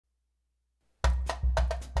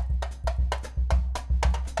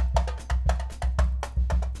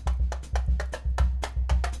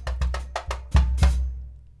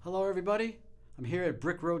everybody. I'm here at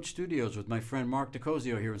Brick Road Studios with my friend Mark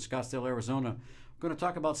DeCosio here in Scottsdale, Arizona. We're going to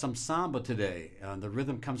talk about some samba today. The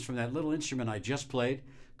rhythm comes from that little instrument I just played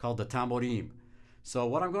called the tamborim. So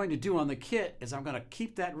what I'm going to do on the kit is I'm going to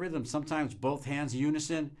keep that rhythm, sometimes both hands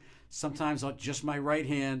unison, sometimes just my right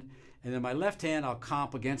hand, and then my left hand I'll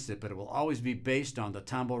comp against it, but it will always be based on the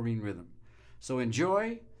tamborim rhythm. So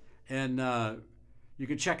enjoy, and you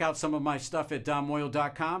can check out some of my stuff at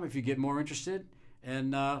moio.com if you get more interested.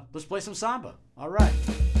 And let's play some samba. All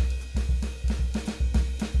right.